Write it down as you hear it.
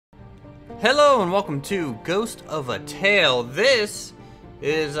Hello and welcome to Ghost of a Tale. This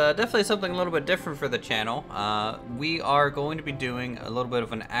is definitely something a little bit different for the channel. We are going to be doing a little bit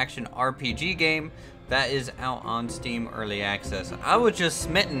of an action RPG game that is out on Steam Early Access. I was just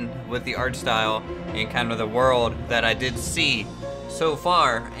smitten with the art style and kind of the world that I did see so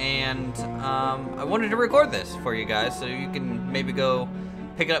far, and I wanted to record this for you guys so you can maybe go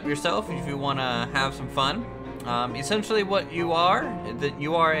pick it up yourself if you want to have some fun. Essentially what you are, that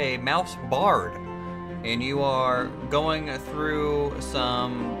you are a mouse bard, and you are going through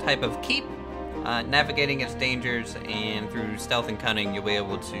some type of keep, navigating its dangers, and through stealth and cunning you'll be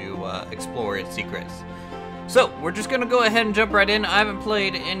able to explore its secrets. So we're just gonna go ahead and jump right in. I haven't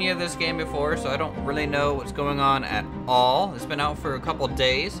played any of this game before, so I don't really know what's going on at all. It's been out for a couple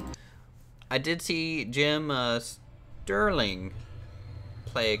days. I did see Jim Sterling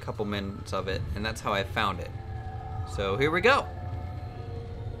play a couple minutes of it, and that's how I found it. So here we go.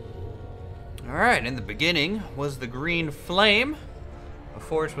 Alright, in the beginning was the green flame, a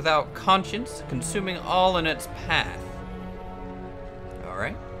force without conscience, consuming all in its path.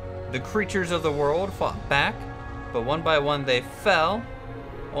 Alright. The creatures of the world fought back, but one by one they fell,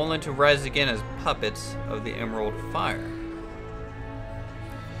 only to rise again as puppets of the emerald fire.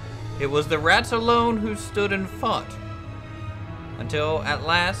 It was the rats alone who stood and fought, until at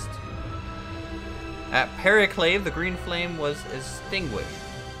last, at Periclave, the green flame was extinguished.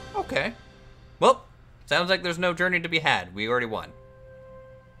 Okay. Well, sounds like there's no journey to be had. We already won.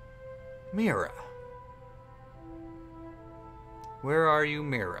 Mira. Where are you,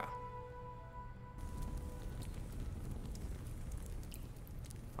 Mira?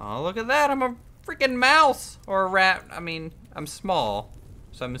 Oh, look at that. I'm a freaking mouse. Or a rat. I mean, I'm small,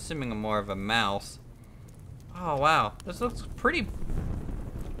 so I'm assuming I'm more of a mouse. Oh, wow. This looks pretty.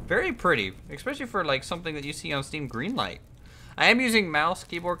 Very pretty, especially for like something that you see on Steam Greenlight. I am using mouse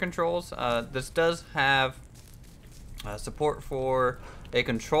keyboard controls. This does have support for a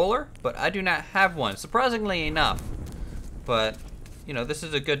controller, but I do not have one, surprisingly enough. But, you know, this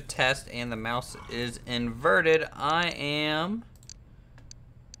is a good test, and the mouse is inverted. I am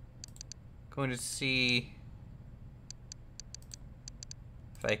going to see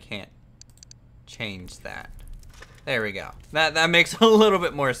if I can't change that. There we go. That makes a little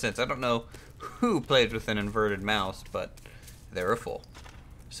bit more sense. I don't know who plays with an inverted mouse, but they're a fool.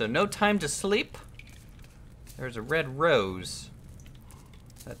 So no time to sleep. There's a red rose.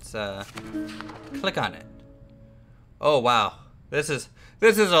 Let's click on it. Oh wow. This is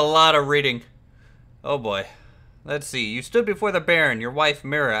a lot of reading. Oh boy. Let's see. You stood before the Baron, your wife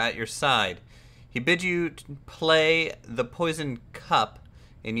Mira at your side. He bid you to play the poison cup,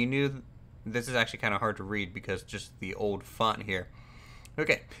 and you knew. This is actually kind of hard to read because just the old font here.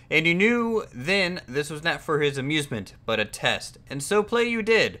 Okay, and you knew then this was not for his amusement, but a test, and so play you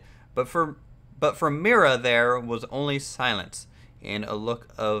did. But from Mira there was only silence and a look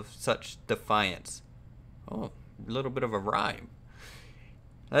of such defiance. Oh, a little bit of a rhyme.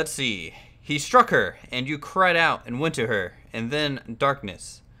 Let's see. He struck her, and you cried out and went to her, and then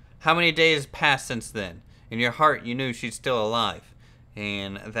darkness. How many days passed since then? In your heart you knew she's still alive,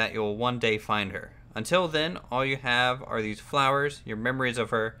 and that you'll one day find her. Until then, all you have are these flowers, your memories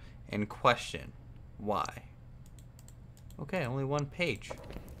of her, and question why. Okay, only one page.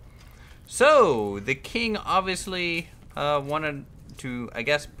 So, the king obviously wanted to, I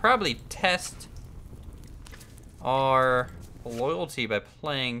guess, probably test our loyalty by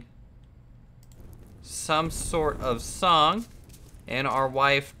playing some sort of song, and our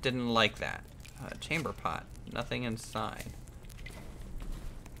wife didn't like that. Chamber pot, nothing inside.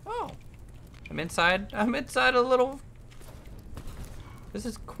 Oh, I'm inside a little. This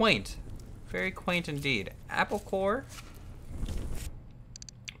is quaint. Very quaint indeed. Apple core.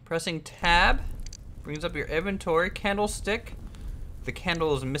 Pressing tab brings up your inventory. Candlestick. The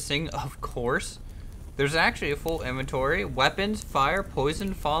candle is missing, of course. There's actually a full inventory. Weapons, fire,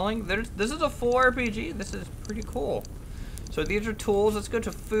 poison, falling. This is a full RPG. This is pretty cool. So these are tools. Let's go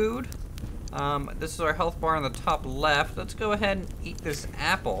to food. This is our health bar on the top left. Let's go ahead and eat this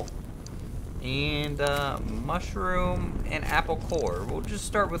apple. And mushroom and apple core. We'll just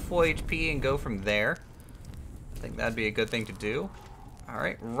start with full HP and go from there. I think that'd be a good thing to do.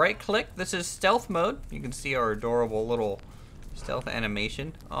 Alright, right click. This is stealth mode. You can see our adorable little stealth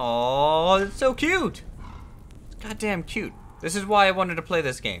animation. Oh, it's so cute! It's goddamn cute. This is why I wanted to play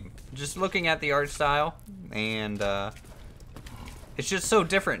this game. Just looking at the art style, and it's just so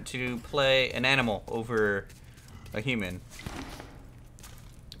different to play an animal over a human.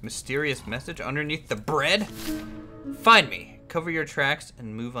 Mysterious message underneath the bread? Find me. Cover your tracks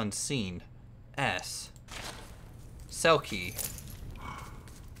and move unseen. S. Cell key.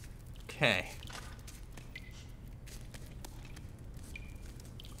 Okay.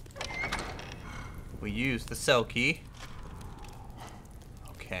 We use the cell key.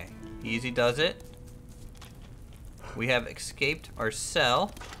 Okay. Easy does it. We have escaped our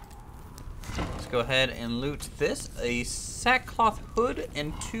cell. Let's go ahead and loot this. A sackcloth hood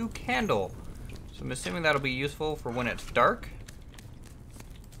and 2 candle. So I'm assuming that'll be useful for when it's dark.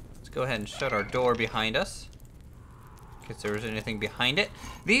 Let's go ahead and shut our door behind us. In case there was anything behind it.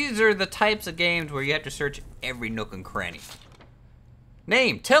 These are the types of games where you have to search every nook and cranny.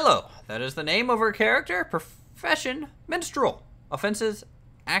 Name, Tilo. That is the name of our character. Profession, Minstrel. Offenses,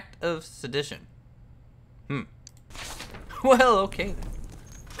 act of sedition. Well, okay then.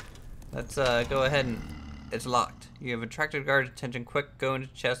 Let's go ahead and... It's locked. You have attracted guard's attention. Quick, go into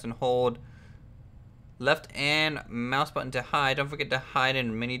chest and hold left and mouse button to hide. Don't forget to hide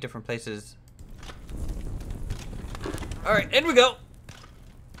in many different places. Alright, in we go.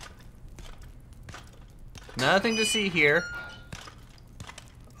 Nothing to see here.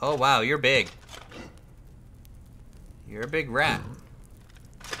 Oh wow, you're big. You're a big rat.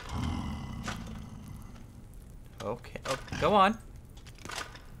 Okay, oh, go on.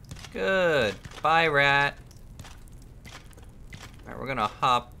 Good. Bye, rat. Alright, we're gonna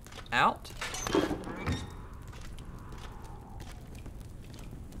hop out.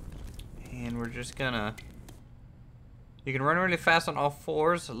 And we're just gonna... You can run really fast on all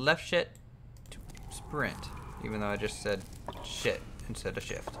fours. Left shift to sprint. Even though I just said shit instead of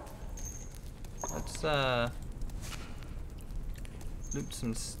shift. Let's loot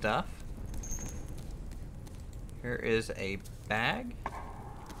some stuff. Here is a bag.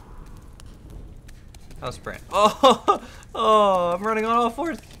 I'll sprint. Oh, oh, I'm running on all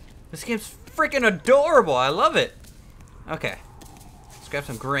fours. This game's freaking adorable. I love it. Okay, let's grab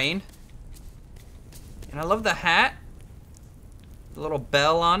some grain. And I love the hat. The little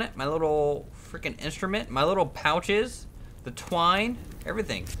bell on it. My little freaking instrument. My little pouches. The twine.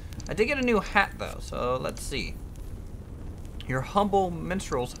 Everything. I did get a new hat though, so let's see. Your humble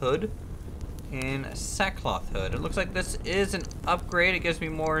minstrel's hood. And a sackcloth hood. It looks like this is an upgrade. It gives me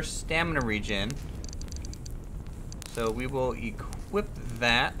more stamina regen. So we will equip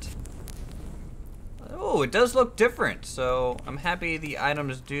that. Oh, it does look different. So I'm happy the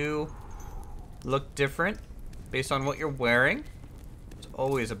items do look different based on what you're wearing. It's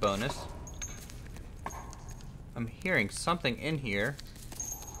always a bonus. I'm hearing something in here.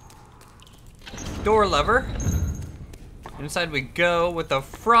 Door lever. Inside we go with a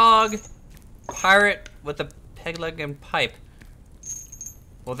frog. Pirate with a peg leg and pipe.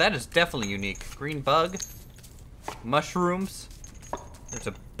 Well, that is definitely unique. Green bug. Mushrooms. There's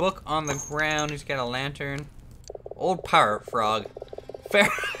a book on the ground. He's got a lantern. Old pirate frog. Fair.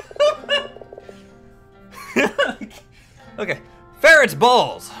 Okay. Ferret's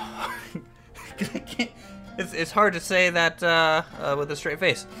balls. It's hard to say that with a straight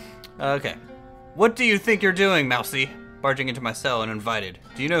face. Okay. What do you think you're doing, Mousy? Barging into my cell and invited.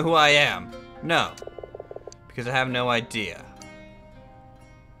 Do you know who I am? No. Because I have no idea.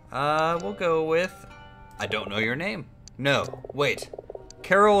 We'll go with... I don't know your name. No, wait.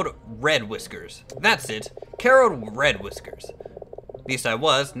 Carol Red Whiskers. That's it. Carol Red Whiskers. At least I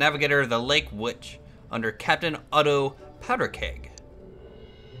was. Navigator of the Lake Witch. Under Captain Otto Powderkeg.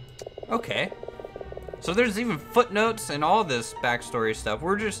 Okay. So there's even footnotes and all this backstory stuff.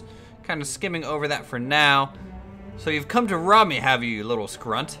 We're just kind of skimming over that for now. So you've come to rob me, have you, you little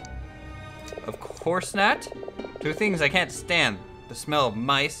scrunt? Of course not. Two things I can't stand. The smell of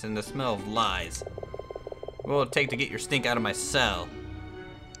mice and the smell of lies. What will it take to get your stink out of my cell?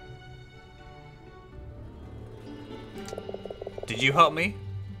 Did you help me?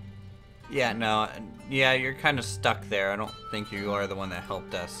 Yeah, no. Yeah, you're kind of stuck there. I don't think you are the one that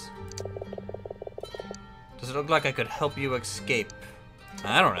helped us. Does it look like I could help you escape?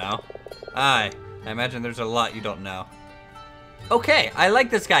 I don't know. I imagine there's a lot you don't know. Okay, I like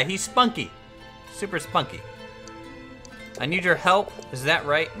this guy. He's spunky. Super spunky. I need your help. Is that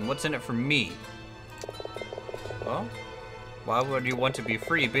right? And what's in it for me? Well, why would you want to be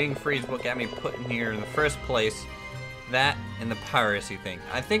free? Being free is what got me put in here in the first place. That and the piracy thing.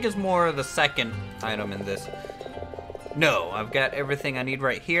 I think it's more the second item in this. No, I've got everything I need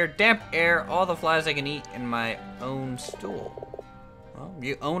right here. Damp air, all the flies I can eat, and my own stool. Well,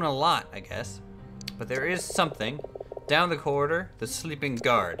 you own a lot, I guess. But there is something. Down the corridor, the sleeping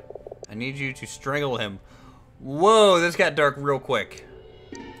guard. I need you to strangle him. Whoa, this got dark real quick.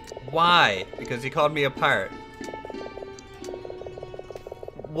 Why? Because he called me a pirate.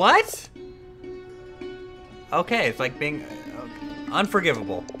 What? Okay, it's like being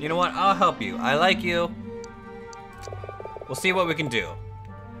unforgivable. You know what? I'll help you. I like you. We'll see what we can do.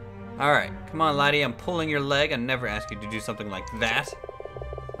 Alright, come on, laddie. I'm pulling your leg. I never ask you to do something like that.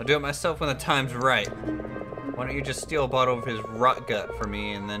 I'll do it myself when the time's right. Why don't you just steal a bottle of his rot gut for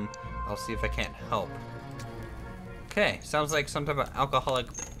me, and then I'll see if I can't help. Okay, sounds like some type of alcoholic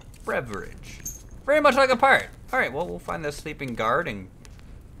beverage. Very much like a pirate. Alright, well, we'll find the sleeping guard and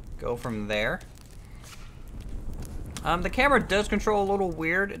go from there. The camera does control a little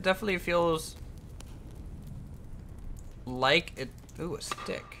weird. It definitely feels like it... Ooh, a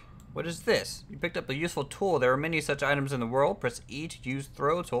stick. What is this? You picked up a useful tool. There are many such items in the world. Press E to use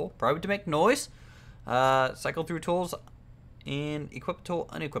throw tool. Probably to make noise. Cycle through tools and equip tool,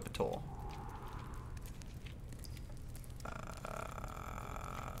 unequip tool.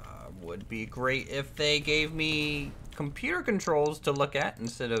 Would be great if they gave me computer controls to look at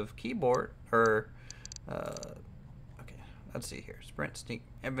instead of keyboard or okay, let's see here. Sprint, sneak,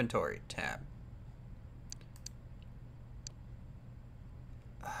 inventory, tab.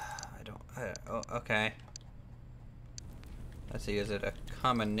 Oh, okay. Let's see, is it a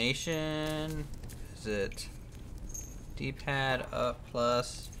combination? Is it D-pad, up,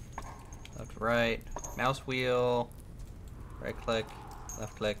 plus, left, right, mouse wheel, right click,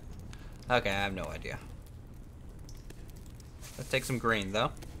 left click. Okay, I have no idea. Let's take some green,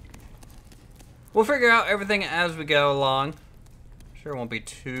 though. We'll figure out everything as we go along. Sure, it won't be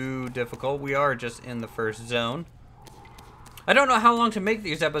too difficult. We are just in the first zone. I don't know how long to make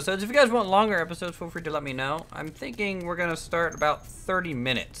these episodes. If you guys want longer episodes, feel free to let me know. I'm thinking we're gonna start about 30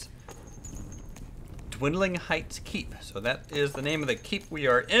 minutes. Dwindling Heights Keep. So that is the name of the keep we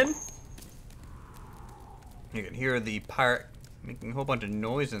are in. You can hear the pirate making a whole bunch of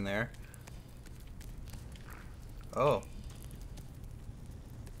noise in there. Oh.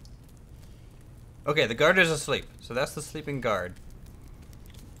 Okay, the guard is asleep. So that's the sleeping guard.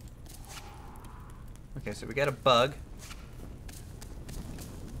 Okay, so we got a bug.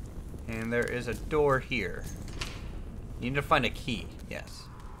 And there is a door here. You need to find a key. Yes.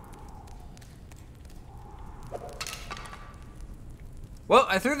 Well,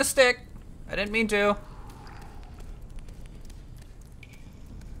 I threw the stick. I didn't mean to.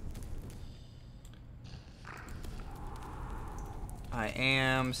 I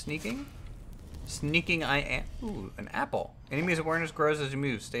am sneaking. Sneaking I am. Ooh, an apple. Enemy's awareness grows as you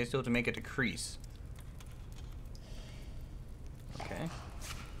move. Stay still to make it decrease. Okay.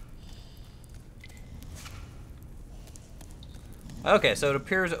 Okay, so it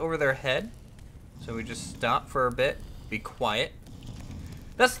appears over their head. So we just stop for a bit. Be quiet.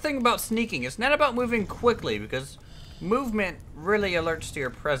 That's the thing about sneaking. It's not about moving quickly, because movement really alerts to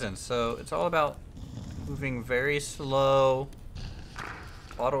your presence. So it's all about moving very slow.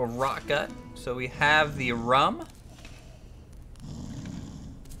 Bottle of rot gut. So we have the rum.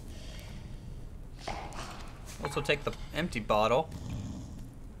 Also take the empty bottle.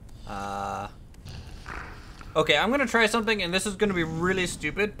 Okay, I'm gonna try something, and this is gonna be really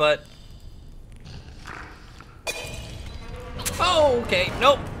stupid, but... Oh, okay,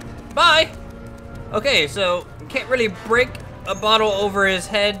 nope. Bye! Okay, so, you can't really break a bottle over his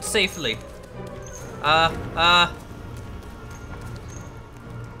head safely. Bye!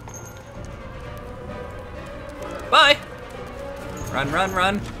 Run, run,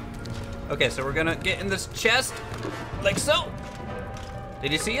 run. Okay, so we're gonna get in this chest, like so.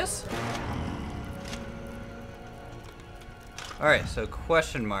 Did he see us? Alright, so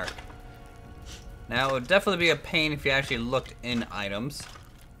question mark. Now, it would definitely be a pain if you actually looked in items.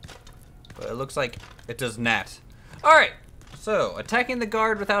 But it looks like it does not. Alright, so attacking the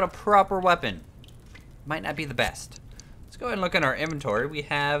guard without a proper weapon might not be the best. Let's go ahead and look in our inventory. We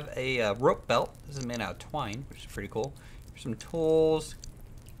have a rope belt. This is made out of twine, which is pretty cool. Here's some tools.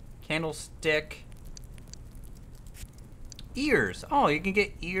 Candlestick. Ears. Oh, you can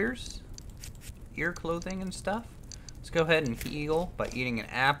get ears. Ear clothing and stuff. Let's go ahead and heal by eating an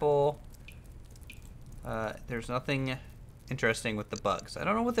apple. There's nothing interesting with the bugs. I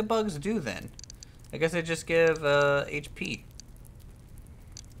don't know what the bugs do then. I guess they just give HP.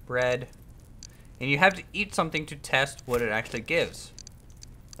 Bread. And you have to eat something to test what it actually gives.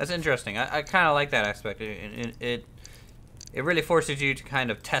 That's interesting. I kind of like that aspect. It really forces you to kind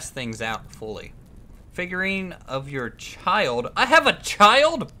of test things out fully. Figurine of your child. I have a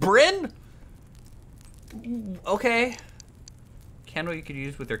child? Bryn? Okay. Candle you could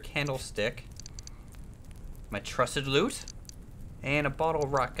use with your candlestick. My trusted loot. And a bottle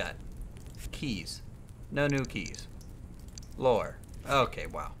of rot gut. Keys. No new keys. Lore. Okay,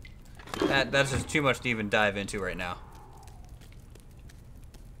 wow. That's just too much to even dive into right now.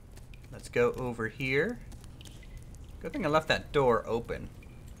 Let's go over here. Good thing I left that door open.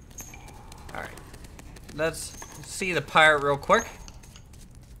 Alright. Let's see the pirate real quick.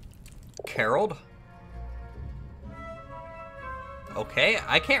 Caroled? Okay,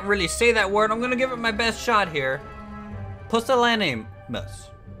 I can't really say that word. I'm gonna give it my best shot here. Pusillanimous.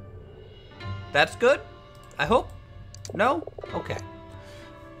 That's good? I hope? No? Okay.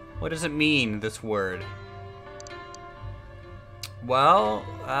 What does it mean, this word? Well,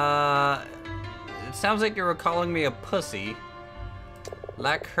 it sounds like you were calling me a pussy.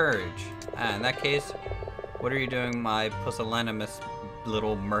 Lack courage. In that case, what are you doing, my pusillanimous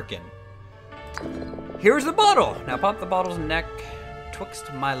little merkin? Here's the bottle! Now pop the bottle's neck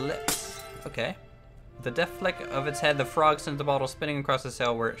twixt my lips. Okay. With a deft flick of its head, the frog sends the bottle spinning across the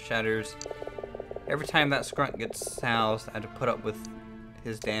cell where it shatters. Every time that skrunt gets soused, I had to put up with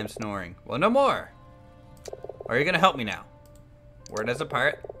his damn snoring. Well, no more! Are you gonna help me now? Word as a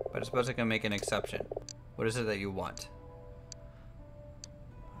pirate, but I suppose I can make an exception. What is it that you want?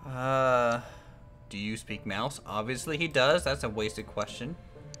 Do you speak mouse? Obviously he does. That's a wasted question.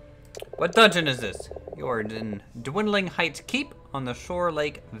 What dungeon is this? You're in Dwindling Heights Keep on the shore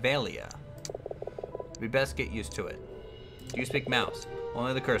lake Valia. We best get used to it. Do you speak mouse?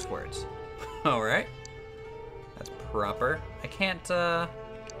 Only the curse words. Alright. That's proper. I can't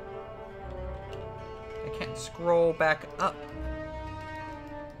scroll back up.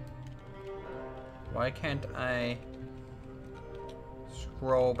 Why can't I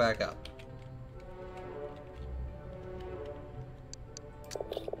scroll back up?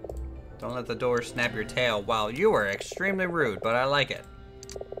 Don't let the door snap your tail. Wow, you are extremely rude, but I like it.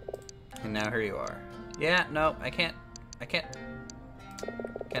 And now here you are. Yeah, no, I can't.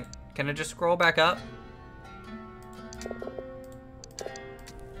 Can I just scroll back up?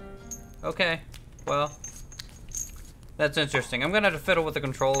 Okay, well, that's interesting. I'm gonna have to fiddle with the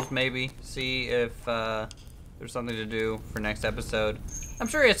controls, maybe. See if there's something to do for next episode. I'm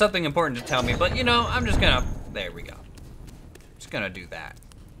sure he has something important to tell me, but you know, I'm just gonna, there we go. Just gonna do that.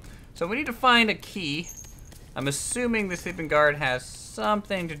 So we need to find a key. I'm assuming the sleeping guard has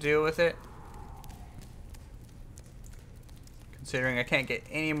something to do with it. Considering I can't get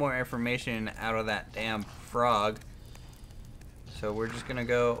any more information out of that damn frog. So we're just gonna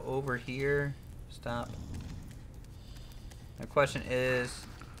go over here. Stop. My question is,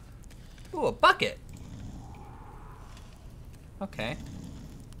 ooh, a bucket. Okay.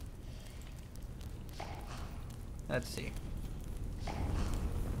 Let's see.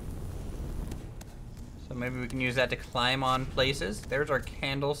 So maybe we can use that to climb on places. There's our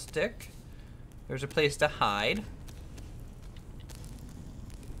candlestick. There's a place to hide.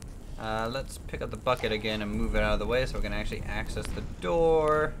 Let's pick up the bucket again and move it out of the way so we can actually access the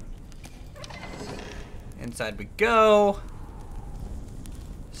door. Inside we go.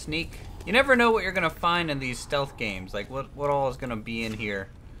 Sneak. You never know what you're gonna find in these stealth games. Like what all is gonna be in here.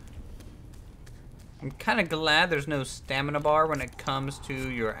 I'm kind of glad there's no stamina bar when it comes to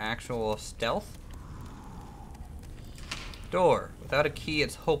your actual stealth. Door. Without a key,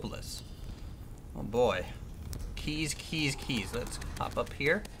 it's hopeless. Oh boy. Keys, keys, keys. Let's hop up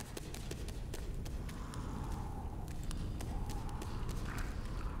here.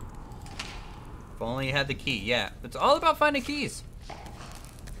 If only you had the key. Yeah, it's all about finding keys.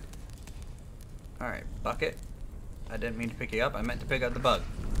 Alright, bucket. I didn't mean to pick you up. I meant to pick up the bug.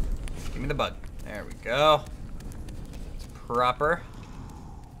 Give me the bug. There we go. It's proper.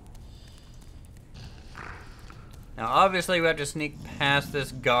 Now, obviously, we have to sneak past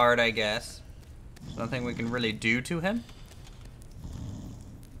this guard, I guess. There's nothing we can really do to him.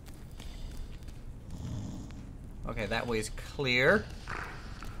 Okay, that way's clear.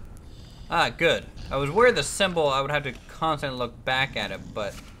 Ah, good. I was worried the symbol, I would have to constantly look back at it,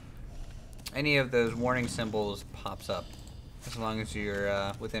 but any of those warning symbols pops up. As long as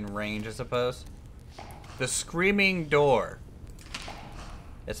you're within range, I suppose. The screaming door.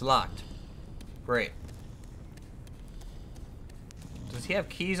 It's locked. Great. Does he have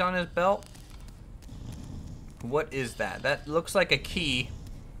keys on his belt? What is that? That looks like a key.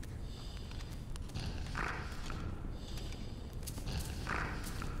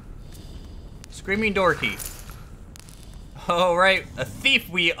 Screaming door key. Oh, right. A thief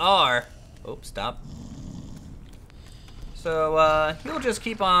we are. Oh, stop. So, he'll just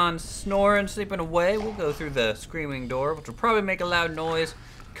keep on snoring, sleeping away. We'll go through the screaming door, which will probably make a loud noise,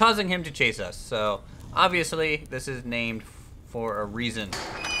 causing him to chase us. So, obviously, this is named for a reason.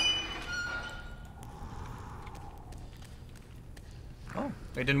 Oh,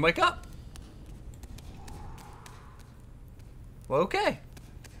 he didn't wake up. Well, okay.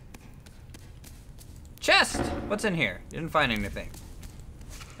 Chest! What's in here? Didn't find anything.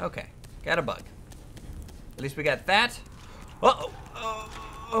 Okay, got a bug. At least we got that. Uh-oh.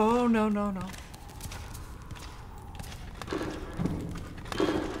 Oh, no, no, no.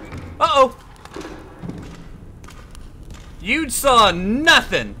 Uh-oh! You saw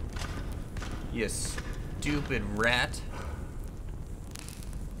nothing! You stupid rat.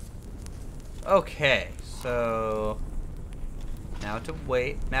 Okay, so... now to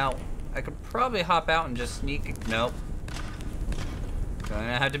wait. Now, I could probably hop out and just sneak... nope.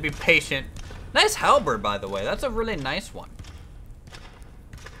 Gonna have to be patient. Nice halberd, by the way. That's a really nice one.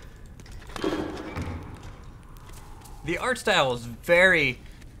 The art style is very,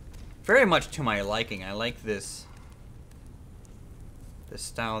 very much to my liking. I like this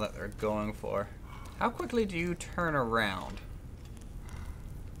style that they're going for. How quickly do you turn around?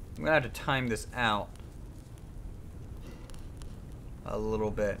 I'm gonna have to time this out a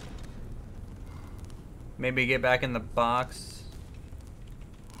little bit. Maybe get back in the box.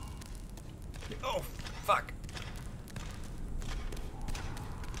 Oh, fuck.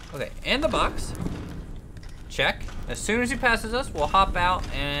 Okay, in the box. Check. As soon as he passes us, we'll hop out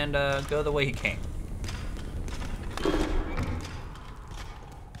and go the way he came.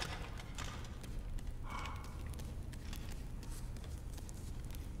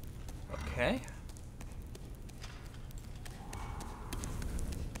 Okay.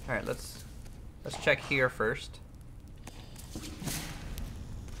 All right, let's check here first.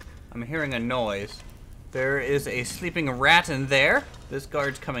 I'm hearing a noise. There is a sleeping rat in there. This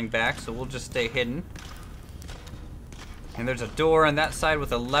guard's coming back, so we'll just stay hidden. And there's a door on that side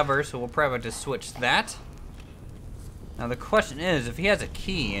with a lever, so we'll probably have to switch that. Now the question is, if he has a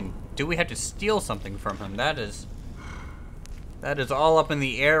key, and do we have to steal something from him? That is all up in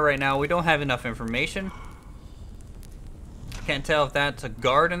the air right now. We don't have enough information. Can't tell if that's a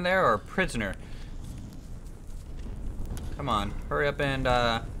guard in there or a prisoner. Come on, hurry up and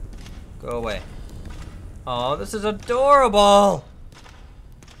go away. Oh, this is adorable!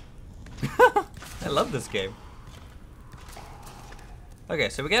 I love this game. Okay,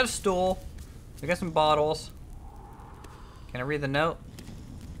 so we got a stool. We got some bottles. Can I read the note?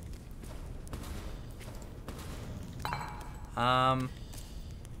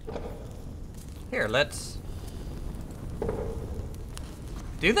 Here, let's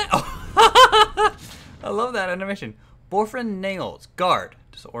do that. Oh. I love that animation. Boyfriend nails. Guard.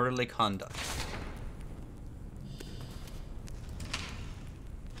 Disorderly conduct.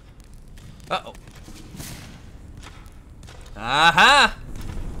 Uh-oh. Aha!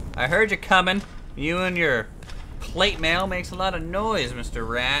 I heard you coming. You and your plate mail makes a lot of noise, Mr.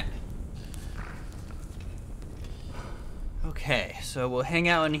 Rat. Okay, so we'll hang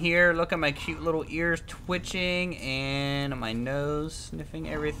out in here, look at my cute little ears twitching, and my nose sniffing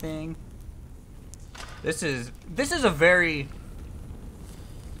everything. This is a very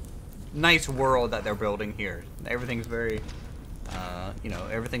nice world that they're building here. Everything's very, you know,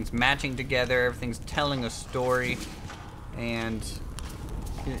 everything's matching together, everything's telling a story, and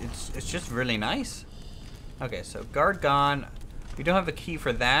it's just really nice. Okay, so guard gone. We don't have a key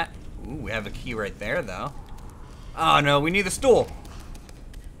for that. Ooh, we have a key right there, though. Oh no, we need the stool.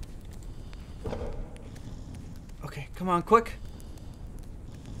 Okay, come on, quick.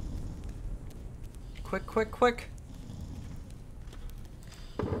 Quick, quick, quick.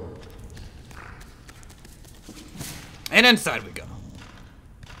 And inside we go.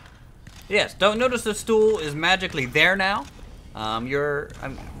 Yes, don't notice the stool is magically there now.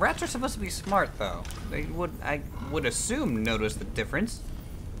 Rats are supposed to be smart, though. I would assume notice the difference.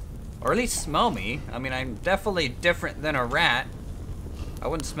 Or at least smell me. I mean, I'm definitely different than a rat. I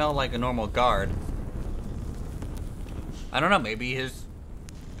wouldn't smell like a normal guard. I don't know, maybe it's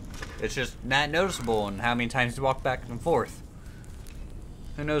just not noticeable and how many times you walk back and forth.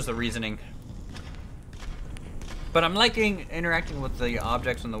 Who knows the reasoning. But I'm liking interacting with the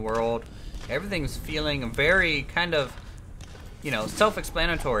objects in the world. Everything's feeling very kind of, you know,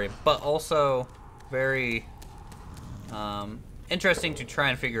 self-explanatory, but also very interesting to try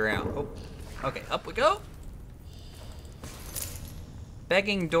and figure out. Oh, okay, up we go.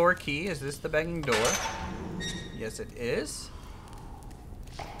 Begging door key. Is this the begging door? Yes, it is.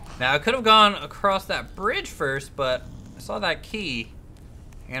 Now, I could have gone across that bridge first, but I saw that key,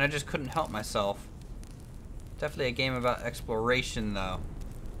 and I just couldn't help myself. Definitely a game about exploration, though.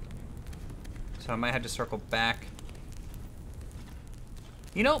 So I might have to circle back.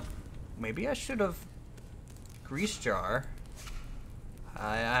 You know, maybe I should have... Grease jar.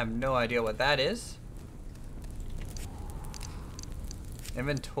 I have no idea what that is.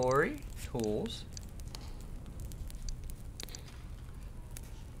 Inventory. Tools.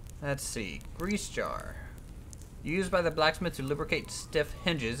 Let's see. Grease jar. Used by the blacksmith to lubricate stiff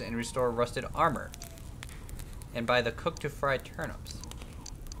hinges and restore rusted armor. And by the cook to fry turnips.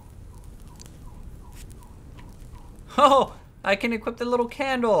 Oh! I can equip the little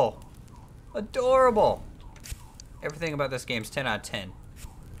candle! Adorable. Everything about this game's 10 out of 10.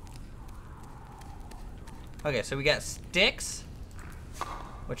 Okay, so we got sticks,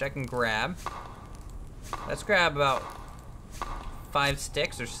 which I can grab. Let's grab about 5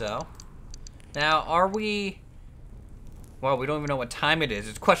 sticks or so. Now, are we... Well, we don't even know what time it is.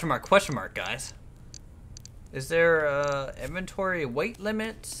 It's question mark, guys. Is there inventory weight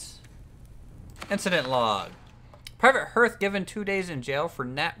limits? Incident log. Private Hearth given 2 days in jail for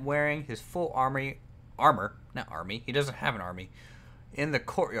not wearing his full armor. Not army. He doesn't have an army. In the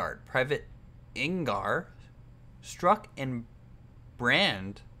courtyard. Private Ingar struck and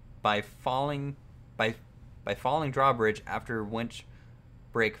brand by falling drawbridge after winch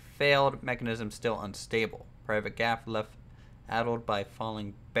break failed. Mechanism still unstable. Private Gaff left addled by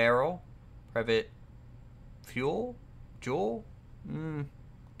falling barrel. Private Jewel?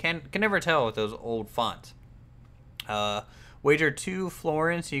 Can never tell with those old fonts. Wager 2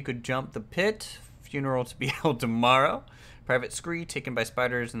 florins so you could jump the pit. Funeral to be held tomorrow. Private Scree taken by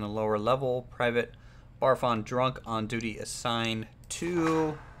spiders in the lower level. Private Barfon drunk on duty assigned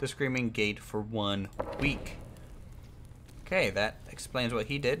to the Screaming Gate for 1 week. Okay, that explains what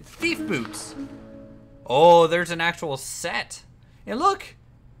he did. Thief boots. Oh, there's an actual set. And look,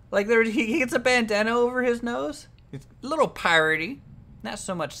 like he gets a bandana over his nose. It's a little piratey, not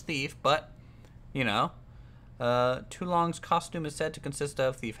so much thief, but you know. Tulong's costume is said to consist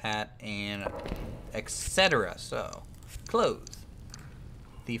of thief hat and etc. So, clothes,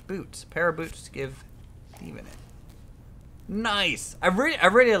 thief boots, pair of boots to give thief in it. Nice. I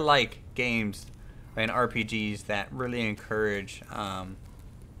really like games and RPGs that really encourage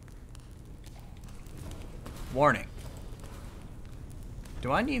warning.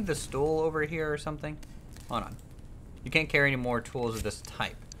 Do I need the stool over here or something? Hold on. You can't carry any more tools of this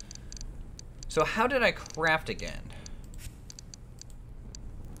type. So how did I craft again?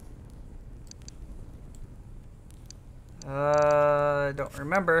 I don't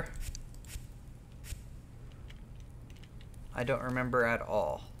remember. I don't remember at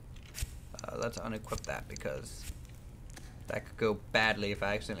all. Let's unequip that because that could go badly if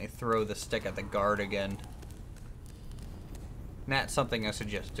I accidentally throw the stick at the guard again. That's something I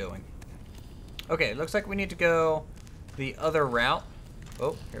suggest doing. Okay, looks like we need to go the other route.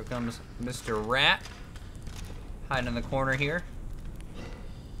 Oh, here comes Mr. Rat. Hiding in the corner here.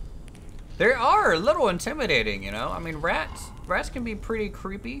 They are a little intimidating, you know? I mean, rats can be pretty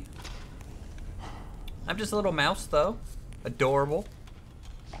creepy. I'm just a little mouse, though. Adorable.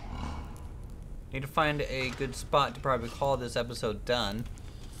 Need to find a good spot to probably call this episode done.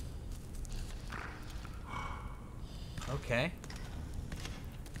 Okay.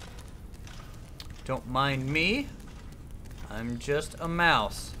 Don't mind me. I'm just a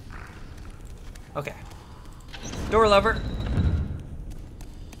mouse. Okay. Door lever.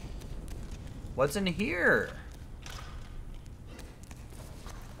 What's in here?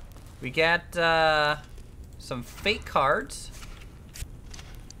 We got some fate cards.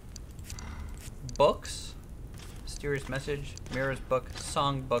 Books. Mysterious message. Mirror's book.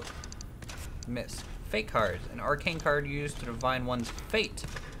 Song book. Miss. Fate cards. An arcane card used to divine one's fate.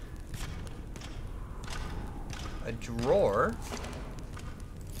 A drawer.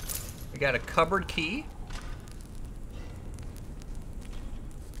 We got a cupboard key.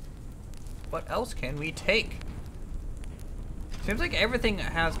 What else can we take? Seems like everything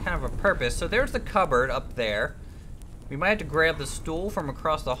has kind of a purpose. So there's the cupboard up there. We might have to grab the stool from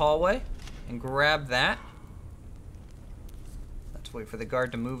across the hallway and grab that. Let's wait for the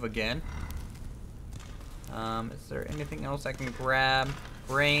guard to move again. Is there anything else I can grab?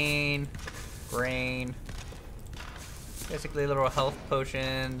 Brain. Basically little health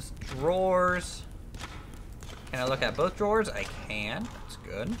potions. Drawers. Can I look at both drawers? I can. That's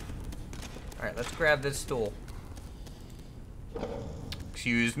good. Alright, let's grab this stool.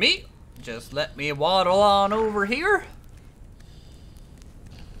 Excuse me. Just let me waddle on over here.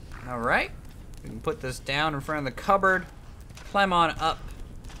 Alright. We can put this down in front of the cupboard. Climb on up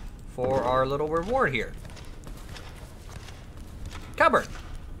for our little reward here. Cupboard.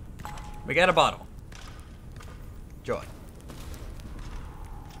 We got a bottle. Joy.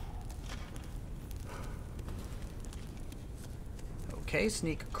 Okay,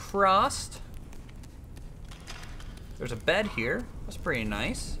 sneak across. There's a bed here. That's pretty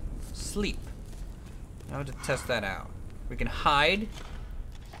nice. Sleep. Now to test that out. We can hide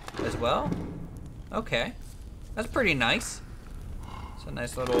as well. Okay. That's pretty nice. It's a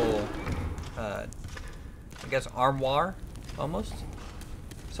nice little, I guess, armoire, almost.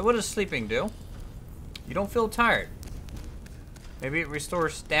 So what does sleeping do? You don't feel tired. Maybe it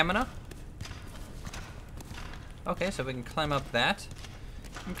restores stamina. Okay, so we can climb up that.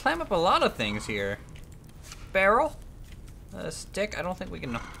 can climb up a lot of things here. Barrel. A stick. I don't think we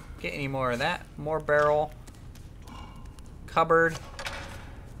can get any more of that. More barrel. Cupboard.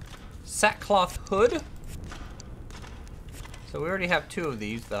 Sackcloth hood. So we already have 2 of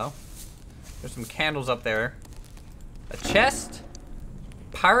these, though. There's some candles up there. A chest.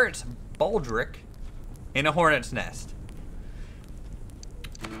 Pirate's baldric. In a hornet's nest.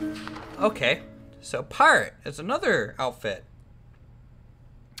 Okay. So pirate is another outfit.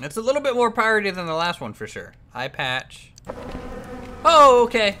 It's a little bit more piratey than the last one for sure. Eye patch. Oh,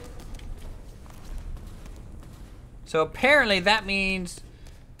 okay. So apparently that means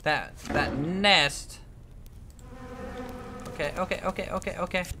that nest. Okay.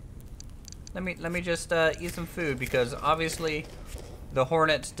 Let me just eat some food because obviously the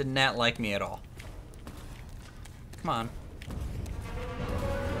hornets did not like me at all. Come on.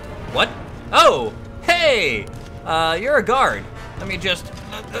 What? Oh, hey! You're a guard. Let me just.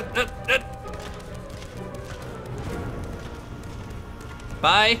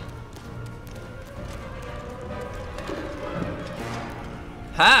 Bye.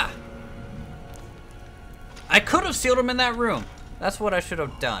 Ha! I could have sealed him in that room. That's what I should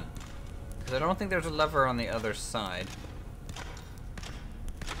have done. Because I don't think there's a lever on the other side.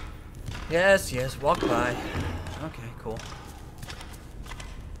 Yes, walk by. Okay, cool.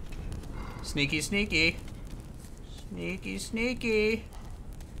 Sneaky. Sneaky.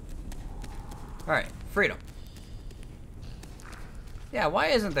 Alright, freedom. Yeah, why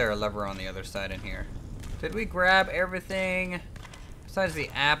isn't there a lever on the other side in here? Did we grab everything besides the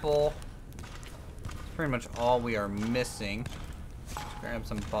apple? That's pretty much all we are missing. Let's grab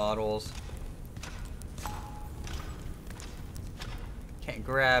some bottles. Can't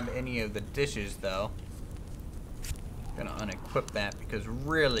grab any of the dishes though. Gonna unequip that because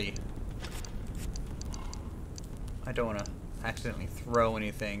really I don't want to accidentally throw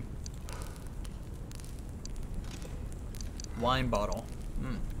anything. Wine bottle.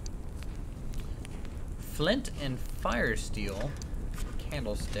 Flint and fire steel.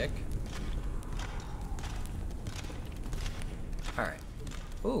 Candlestick. Alright.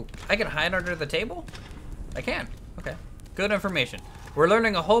 Ooh, I can hide under the table? I can. Okay. Good information. We're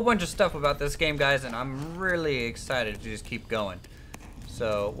learning a whole bunch of stuff about this game, guys, and I'm really excited to just keep going.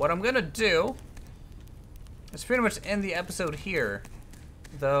 So, what I'm gonna do is pretty much end the episode here.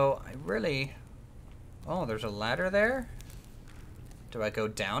 Though, I really... Oh, there's a ladder there? Do I go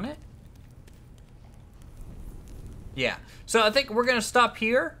down it? Yeah. So, I think we're gonna stop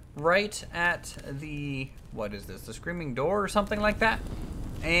here, right at the... What is this? The Screaming Door or something like that?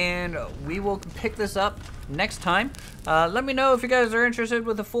 And we will pick this up next time. Let me know if you guys are interested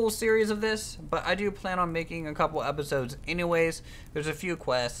with a full series of this, but I do plan on making a couple episodes anyways. There's a few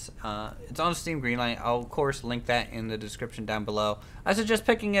quests. It's on Steam Greenlight. I'll of course link that in the description down below. I suggest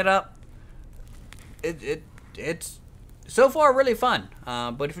picking it up. It's so far really fun,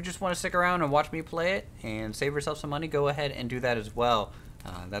 but if you just want to stick around and watch me play it and save yourself some money, go ahead and do that as well.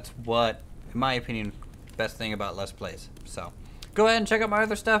 That's what, in my opinion, best thing about Let's Plays. So go ahead and check out my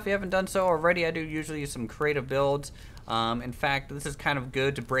other stuff if you haven't done so already. I do usually some creative builds. In fact, this is kind of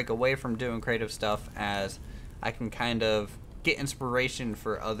good to break away from doing creative stuff, as I can kind of get inspiration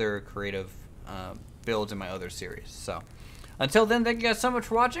for other creative builds in my other series. So until then, thank you guys so much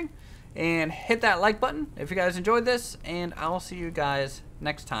for watching, and hit that like button if you guys enjoyed this, and I'll see you guys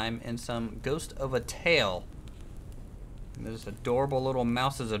next time in some Ghost of a Tale. This adorable little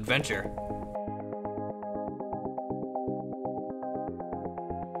mouse's adventure.